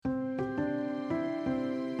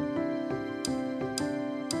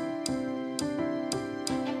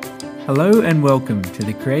Hello and welcome to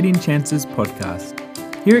the Creating Chances podcast.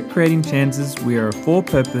 Here at Creating Chances, we are a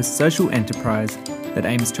for-purpose social enterprise that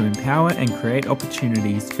aims to empower and create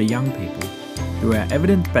opportunities for young people through our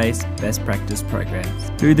evidence-based best practice programs.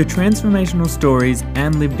 Through the transformational stories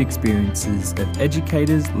and lived experiences of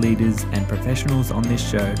educators, leaders, and professionals on this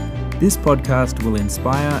show, this podcast will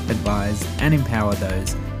inspire, advise, and empower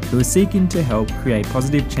those who are seeking to help create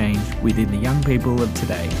positive change within the young people of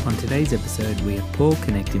today. On today's episode, we have Paul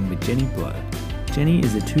connecting with Jenny Blow. Jenny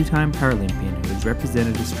is a two-time Paralympian who has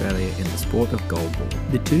represented Australia in the sport of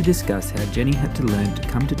goalball. The two discuss how Jenny had to learn to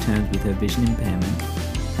come to terms with her vision impairment,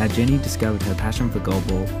 how Jenny discovered her passion for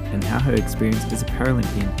goalball, and how her experience as a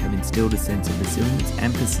Paralympian have instilled a sense of resilience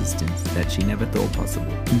and persistence that she never thought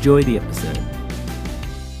possible. Enjoy the episode.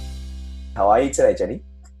 How are you today, Jenny?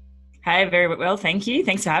 Hey, very well, thank you.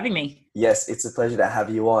 Thanks for having me. Yes, it's a pleasure to have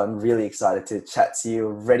you on. Really excited to chat to you.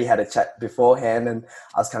 Already had a chat beforehand and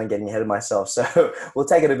I was kind of getting ahead of myself. So we'll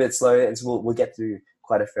take it a bit slow and we'll get through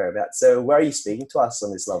quite a fair amount. So where are you speaking to us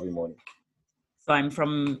on this lovely morning? So I'm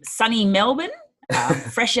from sunny Melbourne,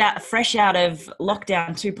 fresh out of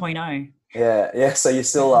lockdown 2.0. Yeah. So you're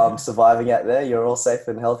still surviving out there? You're all safe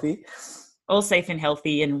and healthy? All safe and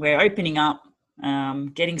healthy, and we're opening up.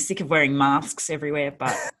 Getting sick of wearing masks everywhere,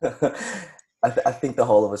 but I think the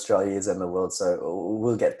whole of Australia is in the world, so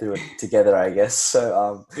we'll get through it together, I guess.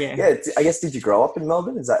 So yeah, I guess, did you grow up in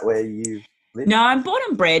Melbourne? Is that where you live? No, I'm born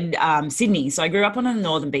and bred Sydney. So I grew up on the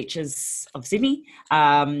northern beaches of Sydney,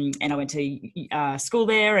 and I went to school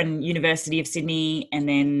there and University of Sydney, and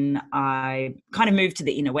then I kind of moved to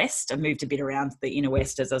the inner west. I moved a bit around the inner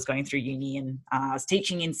west as I was going through uni, and I was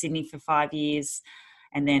teaching in Sydney for 5 years.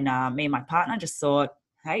 And then me and my partner just thought,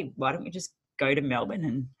 hey, why don't we just go to Melbourne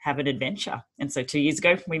and have an adventure? And so 2 years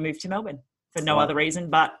ago, we moved to Melbourne for no other reason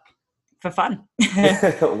but for fun.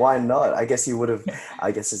 Why not? I guess you would have,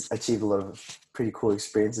 achieved a lot of pretty cool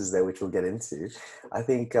experiences there, which we'll get into. I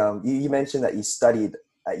think you mentioned that you studied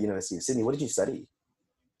at University of Sydney. What did you study?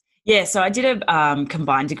 Yeah, so I did a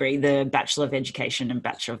combined degree, the Bachelor of Education and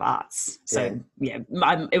Bachelor of Arts. So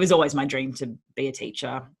it was always my dream to be a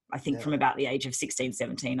teacher. I think from about the age of 16,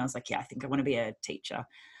 17, I was like, I think I want to be a teacher.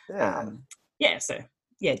 Did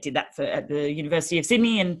that at the University of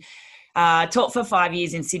Sydney and taught for 5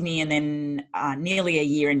 years in Sydney and then nearly a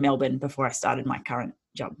year in Melbourne before I started my current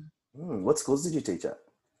job. What schools did you teach at?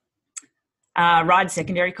 Ryde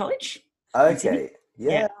Secondary College. Okay.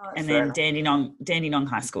 Yeah. And then Dandenong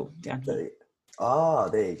High School down here. Oh,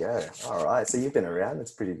 there you go. All right. So you've been around.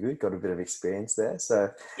 That's pretty good. Got a bit of experience there. So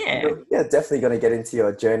yeah, definitely going to get into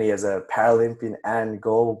your journey as a Paralympian and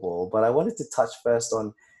goalball. But I wanted to touch first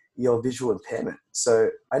on your visual impairment. So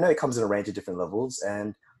I know it comes in a range of different levels,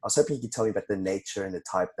 and I was hoping you could tell me about the nature and the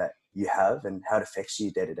type that you have and how it affects you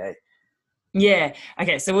day to day. Yeah.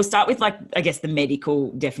 Okay. So we'll start with the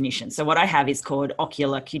medical definition. So what I have is called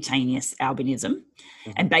Oculocutaneous albinism.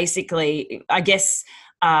 Mm-hmm. And basically, I guess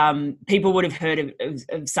people would have heard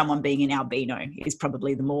of someone being an albino is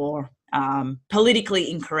probably the more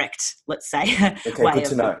politically incorrect, let's say, okay, way good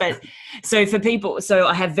to know. But so for people, so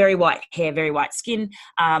I have very white hair, very white skin.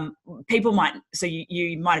 You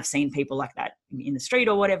might have seen people like that in the street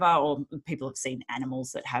or whatever, or people have seen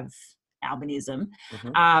animals that have albinism.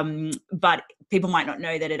 Mm-hmm. But people might not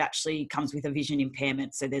know that it actually comes with a vision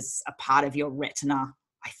impairment. So there's a part of your retina,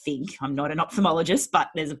 I think, I'm not an ophthalmologist, but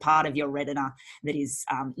there's a part of your retina that is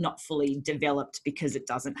not fully developed because it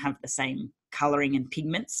doesn't have the same colouring and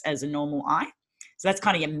pigments as a normal eye. So that's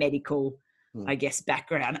kind of your medical, I guess,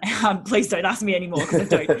 background. Please don't ask me anymore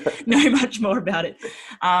because I don't know much more about it.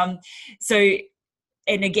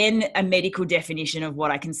 And again, a medical definition of what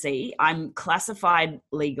I can see. I'm classified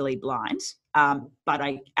legally blind, but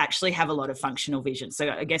I actually have a lot of functional vision. So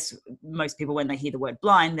I guess most people, when they hear the word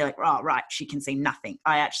blind, they're like, oh, right, she can see nothing.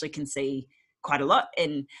 I actually can see quite a lot.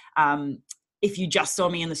 And if you just saw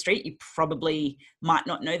me on the street, you probably might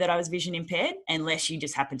not know that I was vision impaired unless you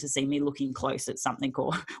just happen to see me looking close at something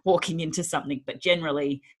or walking into something. But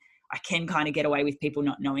generally, I can kind of get away with people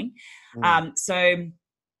not knowing. So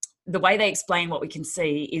the way they explain what we can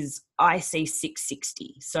see is I see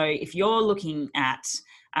 660. So if you're looking at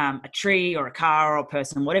a tree or a car or a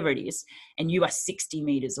person, whatever it is, and you are 60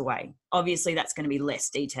 meters away, obviously that's going to be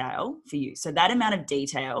less detail for you. So that amount of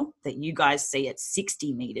detail that you guys see at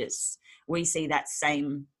 60 meters, we see that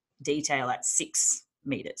same detail at 6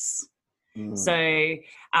 meters.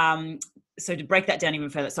 So to break that down even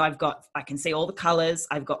further, so I can see all the colors.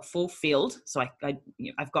 I've got full field. So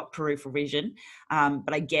I've got peripheral vision,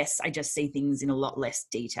 but I guess I just see things in a lot less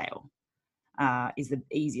detail. is the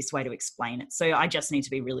easiest way to explain it. So I just need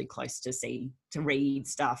to be really close to read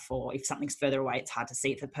stuff, or if something's further away, it's hard to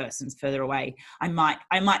see if the person's further away. I might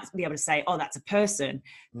be able to say, oh, that's a person,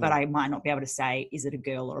 but I might not be able to say, is it a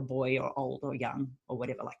girl or a boy or old or young or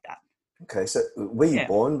whatever like that. Okay, so were you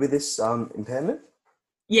born with this impairment?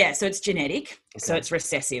 Yeah, so it's genetic, so it's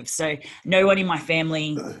recessive. So no one in my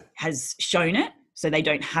family has shown it, so they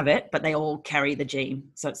don't have it, but they all carry the gene.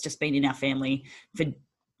 So it's just been in our family for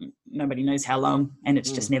nobody knows how long, and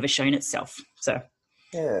it's just never shown itself. So,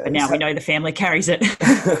 but now we know the family carries it.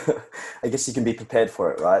 I guess you can be prepared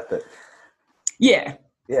for it, right? But yeah.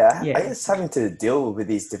 I guess having to deal with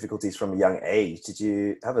these difficulties from a young age, did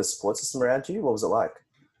you have a support system around you? What was it like?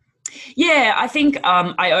 Yeah, I think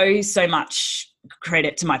I owe so much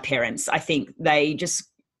credit to my parents. I think they just,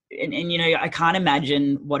 and you know, I can't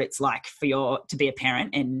imagine what it's like to be a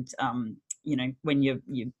parent, and you know, when you're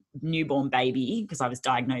newborn baby, because I was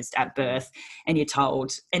diagnosed at birth, and you're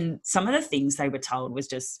told, and some of the things they were told was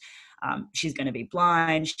just, she's going to be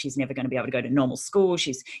blind, she's never going to be able to go to normal school,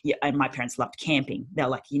 and my parents loved camping. They're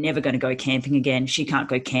like, you're never going to go camping again, she can't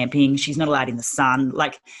go camping, she's not allowed in the sun.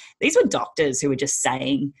 Like, these were doctors who were just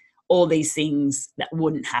saying all these things that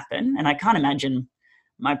wouldn't happen. And I can't imagine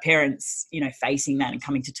my parents, you know, facing that and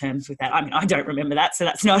coming to terms with that. I mean, I don't remember that, so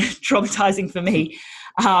that's not traumatizing for me.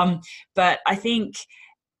 But I think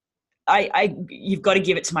you've got to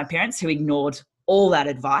give it to my parents, who ignored all that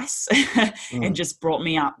advice and just brought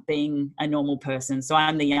me up being a normal person. So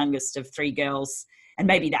I'm the youngest of 3 girls, and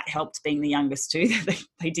maybe that helped being the youngest too.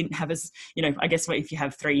 They didn't have as, you know, I guess if you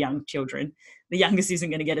have 3 young children, the youngest isn't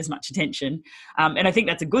going to get as much attention. And I think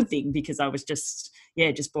that's a good thing, because I was just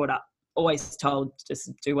brought up, always told,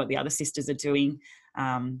 just do what the other sisters are doing.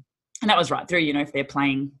 And that was right through, you know, if they're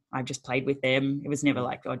playing, I just played with them. It was never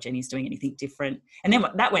like, oh, Jenny's doing anything different. And then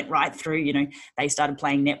that went right through, you know, they started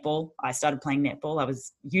playing netball. I started playing netball. I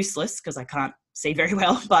was useless because I can't see very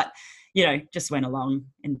well, but, you know, just went along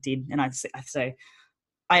and did. And so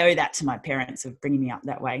I owe that to my parents of bringing me up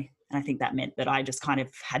that way. And I think that meant that I just kind of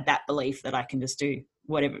had that belief that I can just do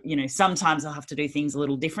whatever, you know, sometimes I'll have to do things a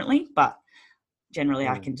little differently, but generally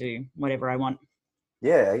I can do whatever I want.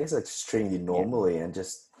 Yeah, I guess like just treating you normally and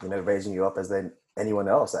just, you know, raising you up as anyone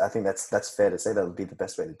else. I think that's fair to say. That would be the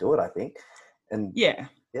best way to do it, I think. And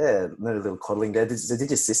a little coddling there. Did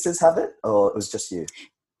your sisters have it, or it was just you?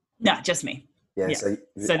 No, just me. Yeah.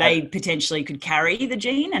 So they potentially could carry the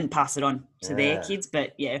gene and pass it on to their kids,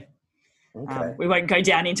 but we won't go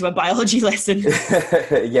down into a biology lesson.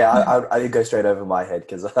 I did go straight over my head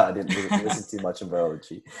because I didn't listen too much in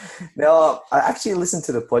biology. Now, I actually listened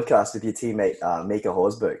to the podcast with your teammate, Mika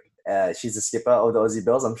Horsberg. She's the skipper of the Aussie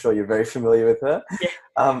Bells. I'm sure you're very familiar with her.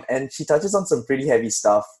 Yeah. And she touches on some pretty heavy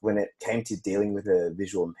stuff when it came to dealing with a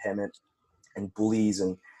visual impairment and bullies.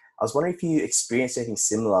 And I was wondering if you experienced anything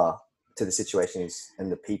similar to the situations and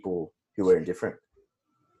the people who were indifferent.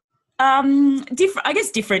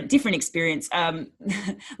 Different experience.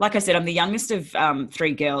 Like I said, I'm the youngest of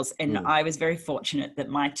 3 girls, and I was very fortunate that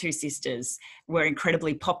my 2 sisters were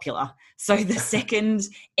incredibly popular. So the second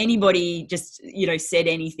anybody just, you know, said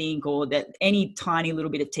anything, or that any tiny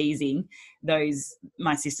little bit of teasing,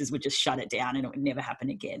 my sisters would just shut it down and it would never happen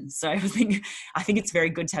again. So I think it's very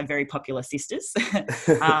good to have very popular sisters.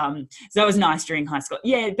 So that was nice during high school.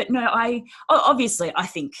 Yeah, but no, I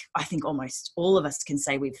think almost all of us can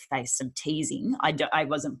say we've faced some teasing. I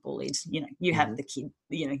wasn't bullied. You know, you have the kid,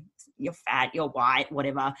 you know, you're fat, you're white,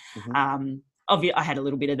 whatever. I had a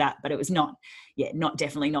little bit of that, but it was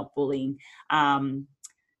definitely not bullying. And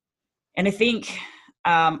I think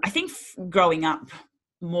growing up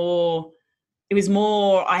it was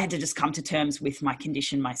more, I had to just come to terms with my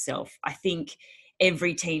condition myself. I think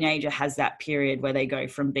every teenager has that period where they go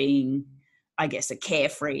from being, I guess, a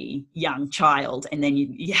carefree young child, and then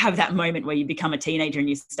you have that moment where you become a teenager and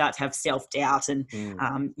you start to have self-doubt, and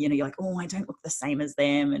you know, you're like, oh, I don't look the same as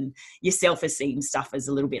them, and your self-esteem suffers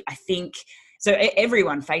a little bit. I think so.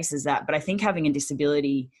 Everyone faces that, but I think having a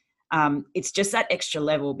disability, it's just that extra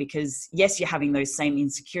level, because yes, you're having those same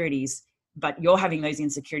insecurities, but you're having those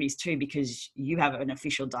insecurities too because you have an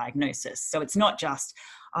official diagnosis. So it's not just,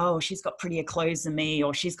 oh, she's got prettier clothes than me,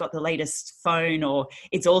 or she's got the latest phone, or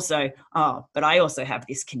it's also, oh, but I also have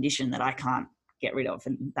this condition that I can't get rid of,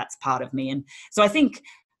 and that's part of me. And so I think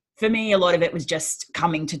for me, a lot of it was just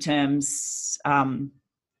coming to terms. I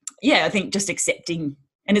think just accepting.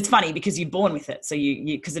 And it's funny because you're born with it. So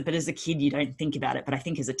but as a kid, you don't think about it. But I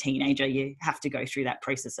think as a teenager, you have to go through that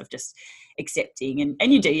process of just accepting.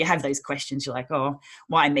 And you have those questions. You're like, oh,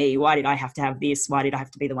 why me? Why did I have to have this? Why did I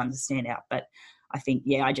have to be the one to stand out? But I think,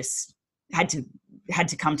 I just had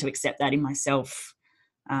to come to accept that in myself.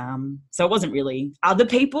 So it wasn't really other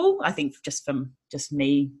people. I think just from just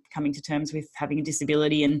me coming to terms with having a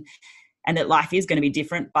disability and that life is going to be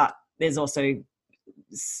different, but there's also,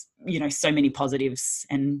 you know, so many positives,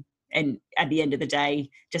 and at the end of the day,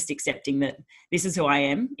 just accepting that this is who I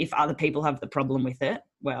am. If other people have the problem with it,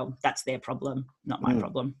 well, that's their problem, not my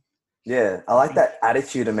problem. Yeah, I like that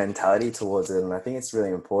attitude and mentality towards it, and I think it's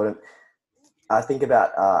really important. I think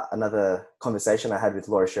about another conversation I had with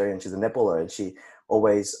Laura Sherry, and she's a netballer, and she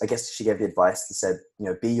always, I guess she gave the advice that said, you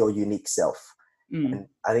know, be your unique self. And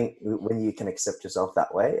I think when you can accept yourself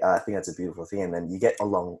that way, I think that's a beautiful thing. And then you get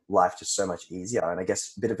along life just so much easier. And I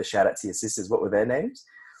guess a bit of a shout out to your sisters. What were their names?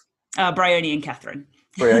 Bryony and Catherine.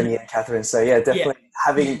 Bryony and Catherine. So yeah, definitely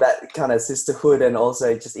having that kind of sisterhood, and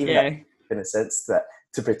also just even that, in a sense, that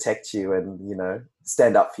to protect you and, you know,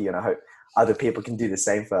 stand up for you. And I hope other people can do the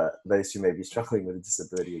same for those who may be struggling with a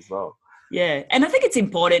disability as well. Yeah. And I think it's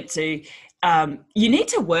important to, you need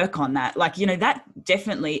to work on that. Like, you know, that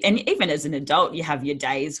definitely, and even as an adult, you have your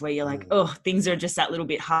days where you're like, oh, things are just that little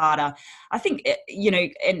bit harder. I think, you know,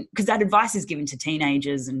 and because that advice is given to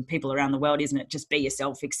teenagers and people around the world, isn't it? Just be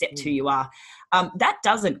yourself, accept who you are. That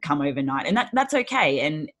doesn't come overnight, and that's okay.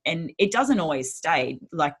 And it doesn't always stay.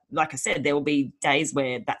 Like I said, there will be days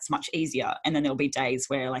where that's much easier. And then there'll be days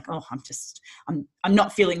where like, oh, I'm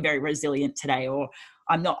not feeling very resilient today, or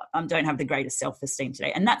I don't have the greatest self-esteem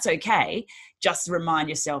today. And that's okay. Just remind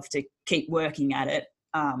yourself to keep working at it.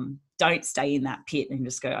 Don't stay in that pit and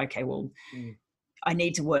just go, okay, well, I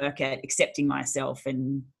need to work at accepting myself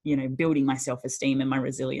and, you know, building my self-esteem and my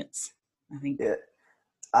resilience, I think. Yeah.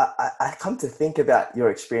 I come to think about your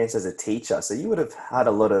experience as a teacher. So you would have had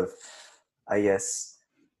a lot of, I guess,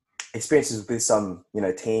 experiences with some, you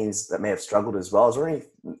know, teens that may have struggled as well. I was wondering,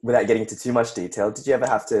 without getting into too much detail, did you ever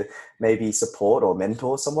have to maybe support or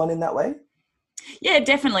mentor someone in that way? Yeah,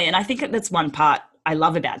 definitely. And I think that's one part I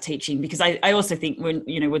love about teaching, because I also think when,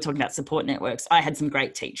 you know, we're talking about support networks, I had some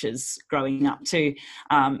great teachers growing up too.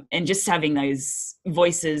 And just having those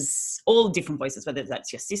voices, all different voices, whether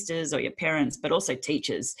that's your sisters or your parents, but also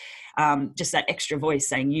teachers, just that extra voice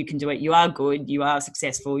saying, you can do it. You are good. You are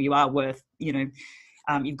successful. You are worth, you know,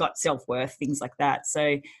 you've got self-worth, things like that.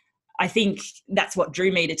 So I think that's what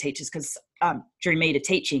drew me to teaching,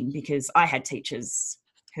 because I had teachers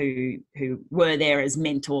who were there as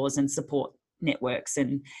mentors and support networks.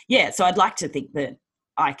 And yeah, so I'd like to think that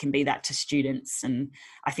I can be that to students, and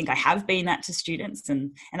I think I have been that to students,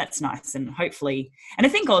 and that's nice. And hopefully, and I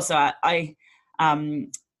think also I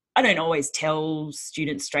don't always tell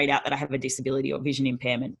students straight out that I have a disability or vision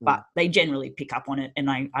impairment, but they generally pick up on it.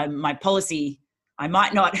 And my policy, I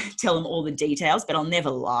might not tell them all the details, but I'll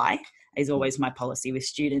never lie, is always my policy with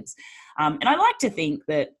students. And I like to think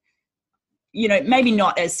that, you know, maybe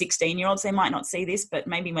not as 16-year-olds, they might not see this, but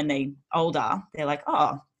maybe when they're older, they're like,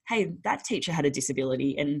 oh, hey, that teacher had a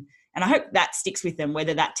disability. And I hope that sticks with them,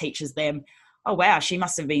 whether that teaches them, oh, wow, she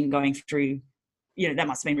must have been going through, you know, that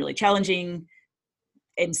must have been really challenging,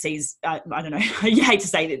 and sees, I don't know, you hate to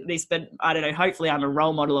say this, but I don't know, hopefully I'm a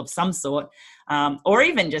role model of some sort. Or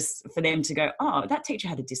even just for them to go, oh, that teacher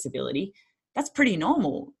had a disability. That's pretty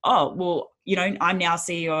normal. Oh, well, you know, I'm now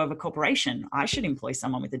CEO of a corporation. I should employ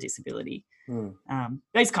someone with a disability.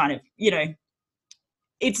 Those kind of, you know,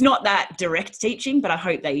 it's not that direct teaching, but I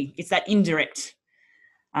hope it's that indirect,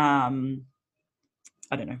 I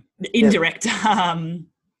don't know, indirect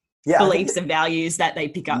beliefs and values that they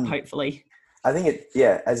pick up, hopefully. I think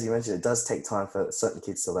as you mentioned, it does take time for certain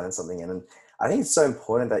kids to learn something. And I think it's so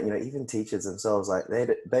important that, you know, even teachers themselves, like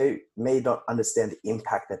they may not understand the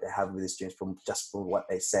impact that they have with the students from what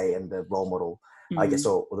they say and the role model, I guess,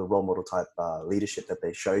 or the role model type leadership that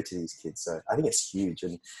they show to these kids. So I think it's huge.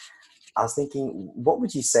 And I was thinking, what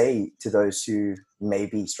would you say to those who may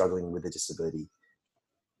be struggling with a disability,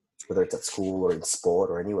 whether it's at school or in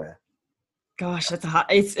sport or anywhere? Gosh, that's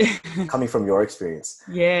it's coming from your experience.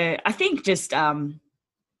 Yeah, I think just, like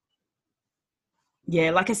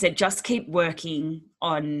I said, just keep working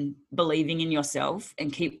on believing in yourself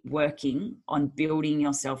and keep working on building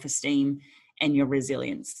your self-esteem and your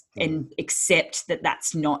resilience, and accept that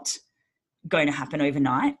that's not going to happen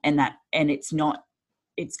overnight, and it's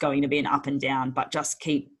going to be an up and down, but just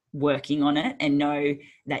keep working on it and know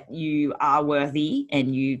that you are worthy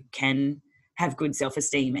and you can have good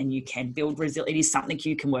self-esteem and you can build resilience. It is something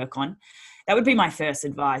you can work on. That would be my first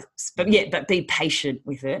advice. But be patient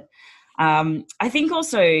with it. I think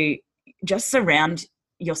also just surround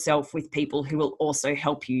yourself with people who will also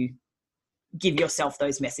help you give yourself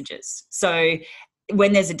those messages. So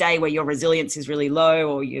when there's a day where your resilience is really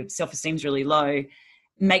low or your self-esteem is really low,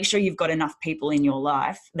 make sure you've got enough people in your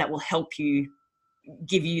life that will help you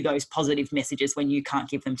give you those positive messages when you can't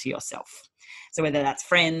give them to yourself. So whether that's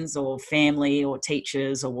friends or family or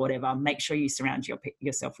teachers or whatever, make sure you surround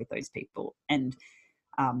yourself with those people. And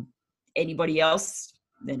anybody else,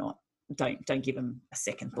 don't give them a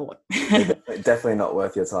second thought. Definitely not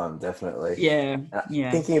worth your time. Definitely. Yeah.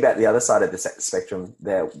 Thinking about the other side of the spectrum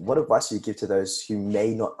there, what advice do you give to those who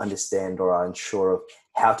may not understand or are unsure of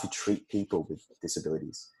how to treat people with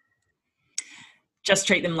disabilities? Just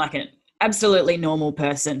treat them like an absolutely normal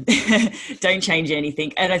person. Don't change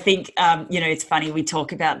anything. And I think, it's funny, we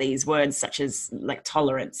talk about these words such as like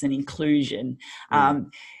tolerance and inclusion.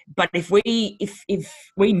 But if we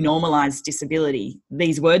normalize disability,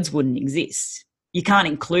 these words wouldn't exist. You can't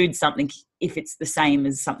include something if it's the same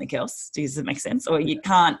as something else. Does it make sense? Or you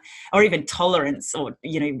can't, or even tolerance or,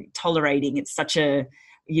 tolerating. It's such a,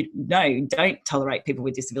 don't tolerate people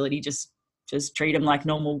with disability. Just treat them like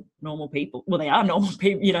normal people. Well, they are normal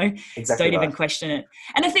people, Exactly. Don't even question it.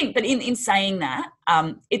 And I think that in saying that,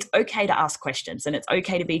 it's okay to ask questions and it's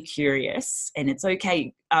okay to be curious and it's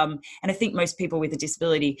okay. And I think most people with a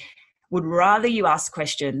disability would rather you ask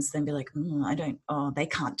questions than be like, they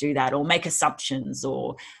can't do that, or make assumptions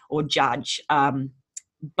or judge.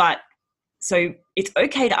 But so it's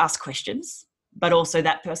okay to ask questions, but also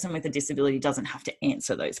that person with a disability doesn't have to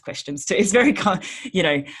answer those questions too. It's very,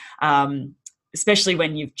 especially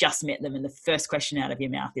when you've just met them and the first question out of your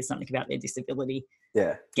mouth is something about their disability.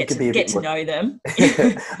 Yeah. Get to know them.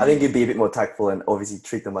 I think you'd be a bit more tactful and obviously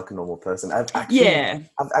treat them like a normal person. I've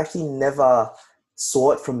actually never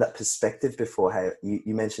saw it from that perspective before. Hey,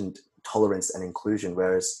 you mentioned tolerance and inclusion,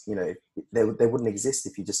 whereas, they wouldn't exist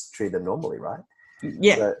if you just treat them normally, right?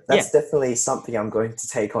 Yeah. So that's definitely something I'm going to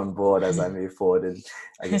take on board as I move forward in,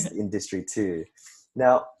 I guess, the industry too.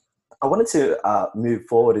 Now, I wanted to move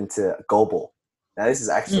forward into goalball. Now, this is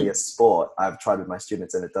actually a sport I've tried with my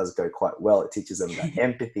students and it does go quite well. It teaches them that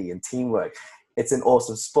empathy and teamwork. It's an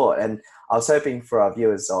awesome sport. And I was hoping for our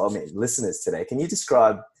viewers, listeners today, can you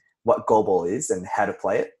describe what goalball is and how to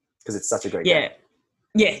play it? Because it's such a great game.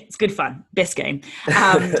 Yeah, it's good fun. Best game.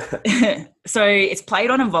 So it's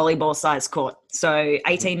played on a volleyball-sized court. So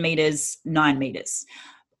 18 metres, 9 metres.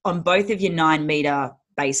 On both of your 9-metre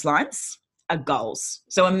baselines are goals.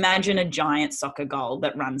 So imagine a giant soccer goal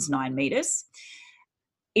that runs 9 metres.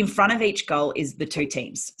 In front of each goal is the two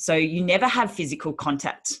teams. So you never have physical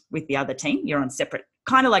contact with the other team. You're on separate,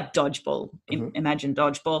 kind of like dodgeball. Imagine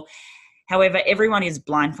dodgeball. However, everyone is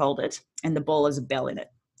blindfolded and the ball has a bell in it.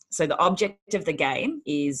 So the object of the game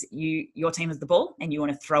is your team has the ball and you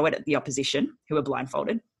want to throw it at the opposition who are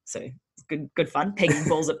blindfolded. So it's good fun. Pegging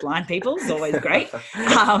balls at blind people is always great.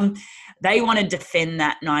 They want to defend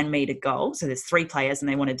that 9-metre goal. So there's 3 players and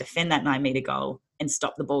they want to defend that 9-metre goal and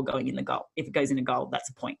stop the ball going in the goal. If it goes in a goal, that's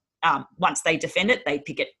a point. Once they defend it, they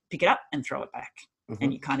pick it up and throw it back.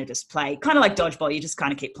 And you kind of just play, kind of like dodgeball. You just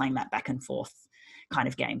kind of keep playing that back and forth kind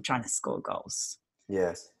of game, trying to score goals.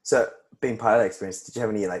 Yes. So being part of that experience, did you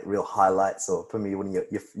have any real highlights or for me, one of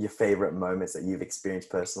your favorite moments that you've experienced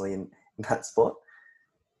personally in that sport?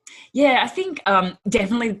 Yeah, I think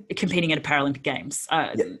definitely competing at a Paralympic Games.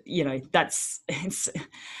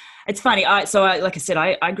 It's funny. Like I said,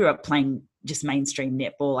 I grew up playing just mainstream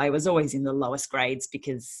netball. I was always in the lowest grades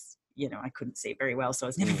because, I couldn't see very well. So I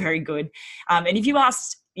was never very good. And if you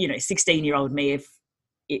asked, 16-year-old me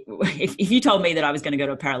if you told me that I was going to go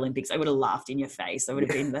to a Paralympics, I would have laughed in your face. I would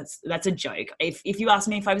have been, that's a joke. If you asked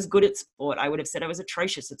me if I was good at sport, I would have said I was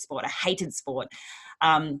atrocious at sport. I hated sport.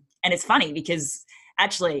 And it's funny because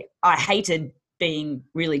actually I hated being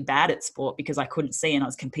really bad at sport because I couldn't see and I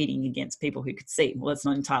was competing against people who could see. Well, that's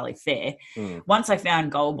not entirely fair. Once I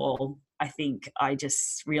found goalball, I think I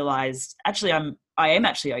just realized actually I am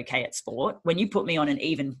actually okay at sport. When you put me on an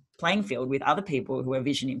even playing field with other people who are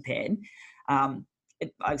vision impaired,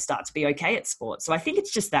 I start to be okay at sport. So I think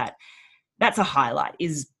it's just that's a highlight,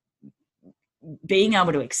 is being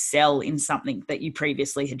able to excel in something that you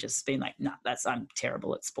previously had just been like, no, I'm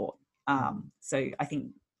terrible at sport. So I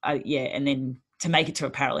think, and then to make it to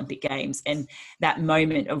a Paralympic Games and that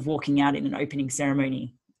moment of walking out in an opening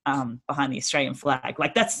ceremony behind the Australian flag,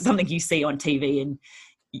 like that's something you see on TV and,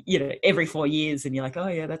 every 4 years and you're like, oh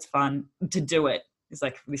yeah, that's fun. To do it, it's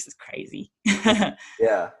like, this is crazy.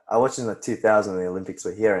 Yeah. I watched in the 2000 when the Olympics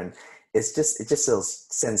were here and it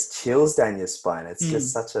just sends chills down your spine. It's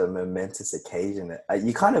just such a momentous occasion.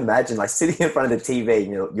 You can't imagine like sitting in front of the TV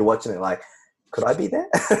and you're watching it like, could I be there?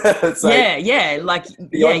 It's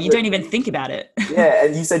you don't even think about it. Yeah.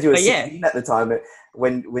 And you said you were 16 at the time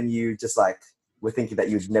when you just like were thinking that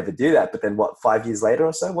you'd never do that. But then 5 years later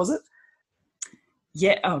or so, was it?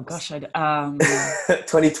 Yeah. Oh gosh.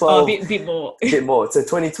 2012, a bit more. a bit more. So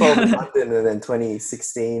 2012 in London and then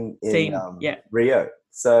 2016 in Yeah. Rio.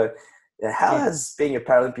 So how Yeah. has being a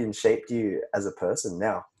Paralympian shaped you as a person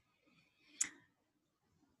now?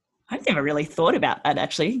 I've never really thought about that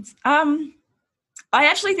actually. I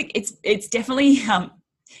actually think it's definitely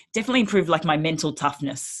improved like my mental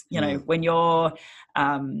toughness. You know, when you're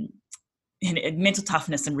mental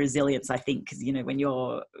toughness and resilience, I think, because, you know, when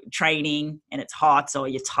you're training and it's hot or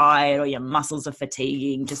you're tired or your muscles are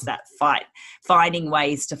fatiguing, just that finding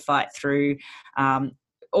ways to fight through.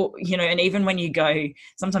 Or, you know, and even when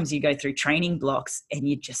sometimes you go through training blocks and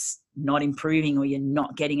you're just not improving or you're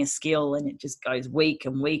not getting a skill and it just goes week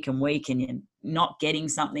and week and week and you're not getting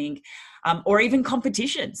something, or even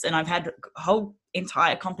competitions. And I've had whole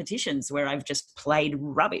entire competitions where I've just played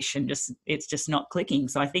rubbish and it's just not clicking.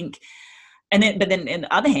 So I think, but then on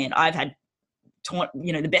the other hand, I've had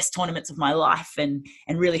the best tournaments of my life and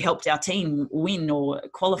really helped our team win or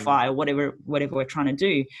qualify or whatever we're trying to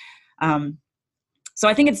do. So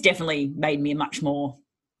I think it's definitely made me a much more,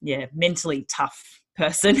 mentally tough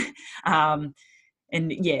person, and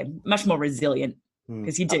much more resilient,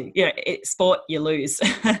 because you do, sport, you lose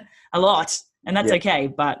a lot, and that's okay,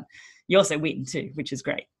 but you also win too, which is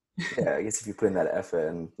great. Yeah, I guess if you put in that effort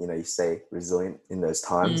and, you stay resilient in those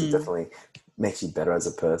times, it definitely makes you better as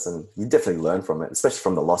a person. You definitely learn from it, especially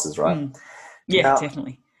from the losses, right? Yeah, now,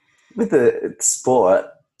 definitely. With the sport,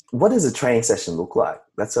 what does a training session look like?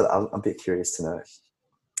 That's what I'm a bit curious to know.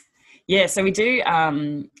 Yeah, so we do,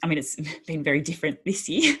 it's been very different this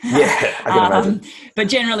year. Yeah, I can imagine. But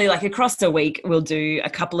generally, like across a week, we'll do a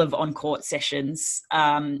couple of on-court sessions.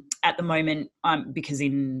 At the moment, because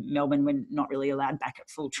in Melbourne, we're not really allowed back at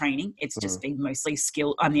full training. It's just been mostly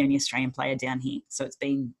skill. I'm the only Australian player down here, so it's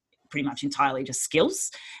been pretty much entirely just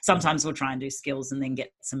skills. Sometimes we'll try and do skills and then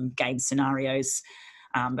get some game scenarios.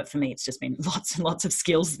 But for me, it's just been lots and lots of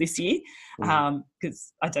skills this year,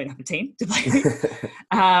 because I don't have a team to play with.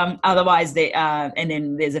 Otherwise, and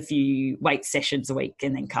then there's a few weight sessions a week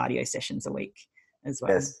and then cardio sessions a week as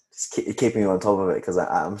well. Yes, just keeping you on top of it, because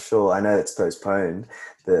I'm sure, I know it's postponed,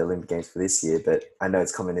 the Olympic Games for this year, but I know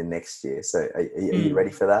it's coming in next year. So are you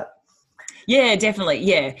ready for that? Yeah, definitely.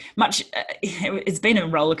 Yeah, it's been a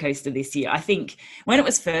roller coaster this year. I think when it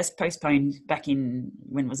was first postponed back in,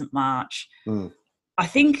 when was it, March? I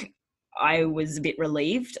think I was a bit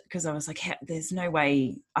relieved, because I was like, there's no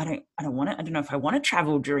way, I don't want it. I don't know if I want to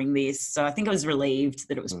travel during this. So I think I was relieved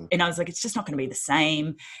that it was, and I was like, it's just not going to be the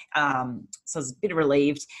same. So I was a bit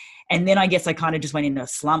relieved. And then I guess I kind of just went into a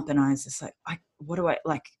slump, and I was just like,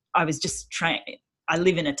 I was just trying. I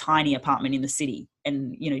live in a tiny apartment in the city,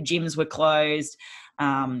 and, gyms were closed.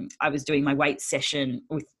 I was doing my weight session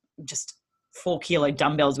with just 4-kilo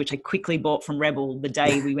dumbbells, which I quickly bought from Rebel the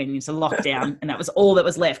day we went into lockdown, and that was all that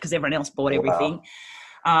was left, because everyone else bought everything.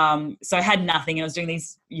 Wow. So I had nothing, and I was doing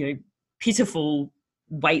these, pitiful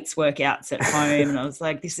weights workouts at home, and I was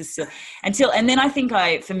like, this is still, and then I think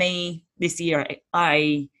for me this year,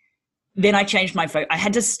 I changed my focus. I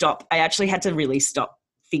had to stop. I actually had to really stop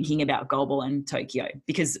thinking about goalball and Tokyo,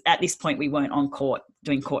 because at this point we weren't on court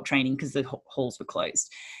doing court training because the halls were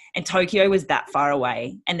closed. And Tokyo was that far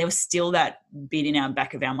away, and there was still that bit in our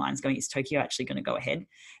back of our minds going, is Tokyo actually going to go ahead?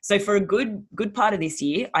 So for a good part of this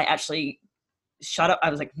year, I actually shut up. I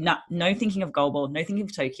was like, no thinking of goalball, no thinking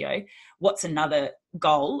of Tokyo. What's another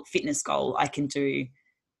goal, fitness goal I can do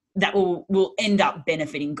that will end up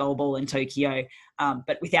benefiting goalball and Tokyo,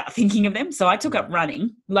 but without thinking of them? So I took up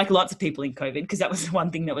running, like lots of people in COVID, because that was the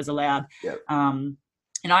one thing that was allowed. Yep. And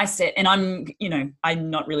I said, and I'm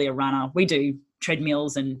not really a runner. We do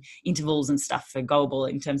treadmills and intervals and stuff for goalball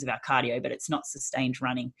in terms of our cardio, but it's not sustained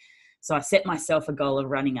running. So I set myself a goal of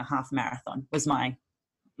running a half marathon, was my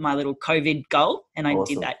little COVID goal. And I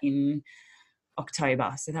did that in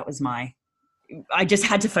October. So that was I just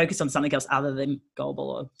had to focus on something else other than goalball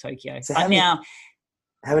or Tokyo. So how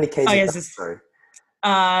many Ks? Oh, yes, sorry.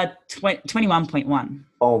 21.1.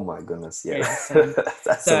 Oh my goodness. Yeah.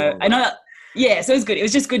 So I know. Yeah, so it was good. It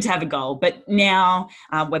was just good to have a goal. But now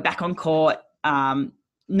we're back on court,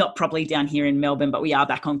 not properly down here in Melbourne, but we are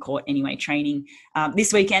back on court anyway, training.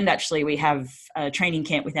 This weekend, actually, we have a training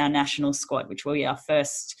camp with our national squad, which will be our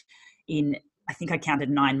first in, I think I counted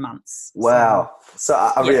 9 months. Wow. So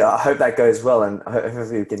I hope that goes well, and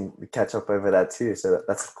hopefully we can catch up over that too. So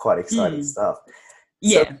that's quite exciting stuff.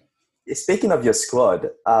 Yeah. So, speaking of your squad,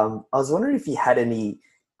 I was wondering if you had any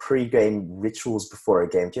pre-game rituals before a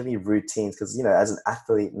game. Do you have any routines? Because, as an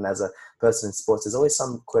athlete and as a person in sports, there's always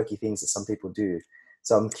some quirky things that some people do.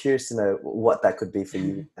 So I'm curious to know what that could be for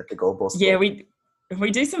you at the goalball squad. Yeah, we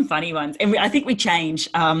do some funny ones, and I think we change.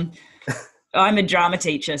 I'm a drama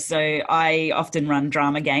teacher, so I often run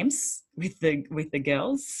drama games with the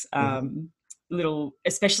girls.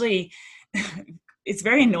 Especially, it's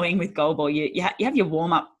very annoying with goalball. You have your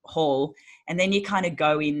warm up hall, and then you kind of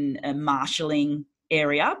go in a marshalling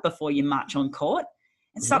area before you march on court.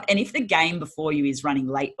 And if the game before you is running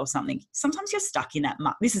late or something, sometimes you're stuck in that.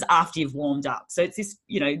 This is after you've warmed up, so it's this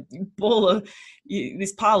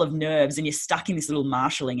this pile of nerves, and you're stuck in this little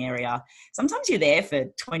marshalling area. Sometimes you're there for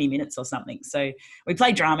 20 minutes or something. So we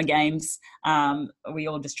play drama games. We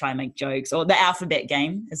all just try and make jokes. Or the alphabet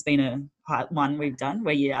game has been a one we've done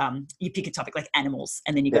where you pick a topic like animals,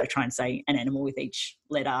 and then you got to try and say an animal with each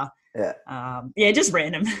letter. Just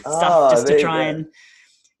random stuff just to try and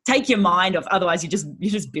take your mind off. Otherwise, you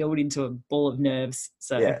just build into a ball of nerves.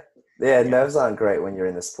 So nerves aren't great when you're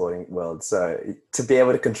in the sporting world. So to be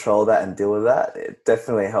able to control that and deal with that, it's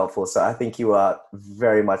definitely helpful. So I think you are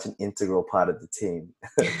very much an integral part of the team.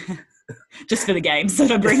 Just for the games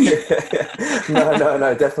that I bring.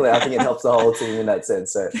 No, definitely. I think it helps the whole team in that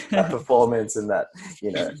sense. So that performance and that,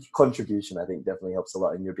 contribution, I think definitely helps a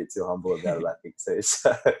lot. And you're a bit too humble about that thing too.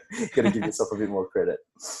 So you got to give yourself a bit more credit.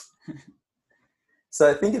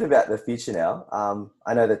 So thinking about the future now,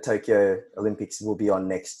 I know the Tokyo Olympics will be on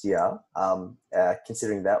next year.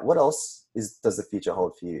 Considering that, what else does the future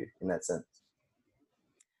hold for you in that sense?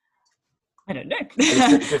 I don't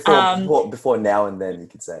know. Before now and then, you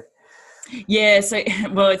could say. Yeah, so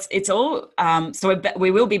it's all. So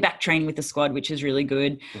we will be back training with the squad, which is really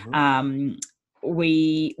good.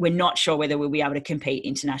 We're not sure whether we'll be able to compete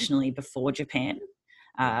internationally before Japan.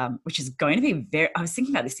 Which is going to be I was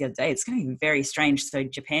thinking about this the other day. It's going to be very strange. So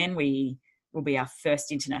Japan, will be our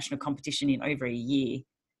first international competition in over a year,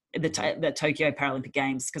 the Tokyo Paralympic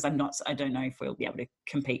Games, because I don't know if we'll be able to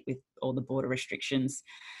compete with all the border restrictions.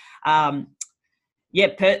 So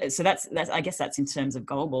that's I guess that's in terms of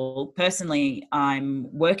goalball. Personally, I'm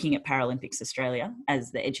working at Paralympics Australia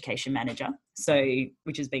as the education manager,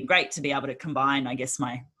 which has been great to be able to combine, I guess,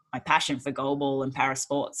 my passion for goalball and para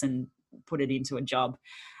sports and put it into a job.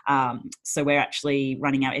 So we're actually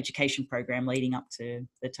running our education program leading up to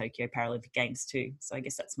the Tokyo Paralympic Games too. So I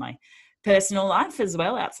guess that's my personal life as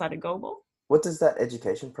well outside of goalball. What does that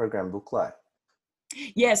education program look like?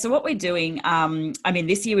 Yeah, so what we're doing,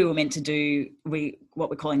 this year we were meant to do what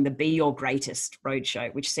we're calling the Be Your Greatest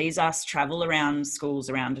Roadshow, which sees us travel around schools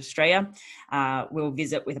around Australia. We'll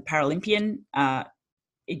visit with a Paralympian,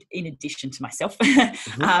 in addition to myself,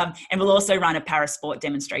 and we'll also run a parasport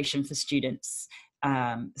demonstration for students.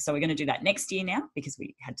 So we're going to do that next year now because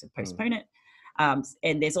we had to postpone it.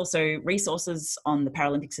 And there's also resources on the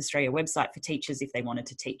Paralympics Australia website for teachers if they wanted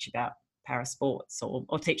to teach about parasports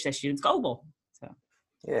or teach their students goalball. So.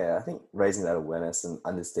 Yeah, I think raising that awareness and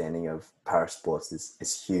understanding of parasports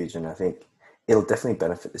is huge, and I think it'll definitely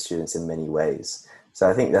benefit the students in many ways. So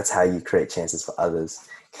I think that's how you create chances for others.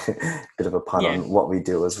 Bit of a pun on what we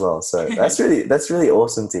do as well. So that's really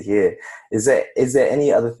awesome to hear. Is there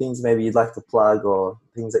any other things maybe you'd like to plug or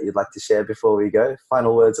things that you'd like to share before we go?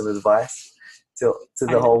 Final words of advice to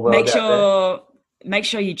the whole world. Make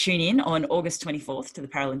sure you tune in on August 24th to the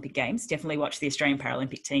Paralympic Games. Definitely watch the Australian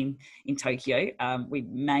Paralympic team in Tokyo. We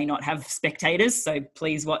may not have spectators, so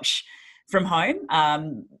please watch from home.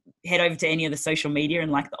 Head over to any of the social media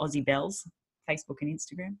and like the Aussie Bells, Facebook and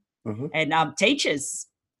Instagram. And teachers,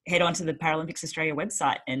 head on to the Paralympics Australia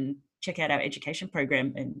website and check out our education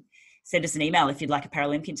program and send us an email if you'd like a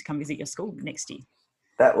Paralympian to come visit your school next year.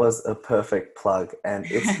 That was a perfect plug, and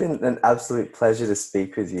it's been an absolute pleasure to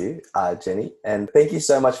speak with you, Jenny. And thank you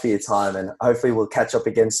so much for your time, and hopefully we'll catch up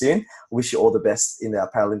again soon. Wish you all the best in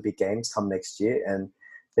our Paralympic Games come next year, and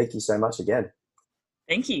thank you so much again.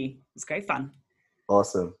 Thank you. It was great fun.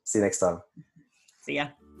 Awesome. See you next time. See ya.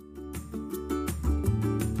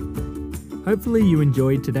 Hopefully you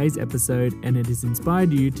enjoyed today's episode and it has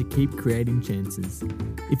inspired you to keep creating chances.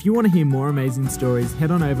 If you want to hear more amazing stories, head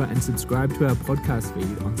on over and subscribe to our podcast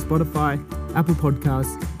feed on Spotify, Apple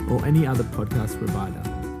Podcasts, or any other podcast provider.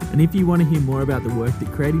 And if you want to hear more about the work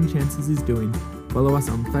that Creating Chances is doing, follow us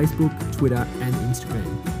on Facebook, Twitter, and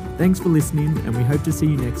Instagram. Thanks for listening, and we hope to see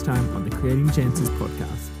you next time on the Creating Chances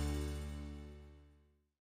podcast.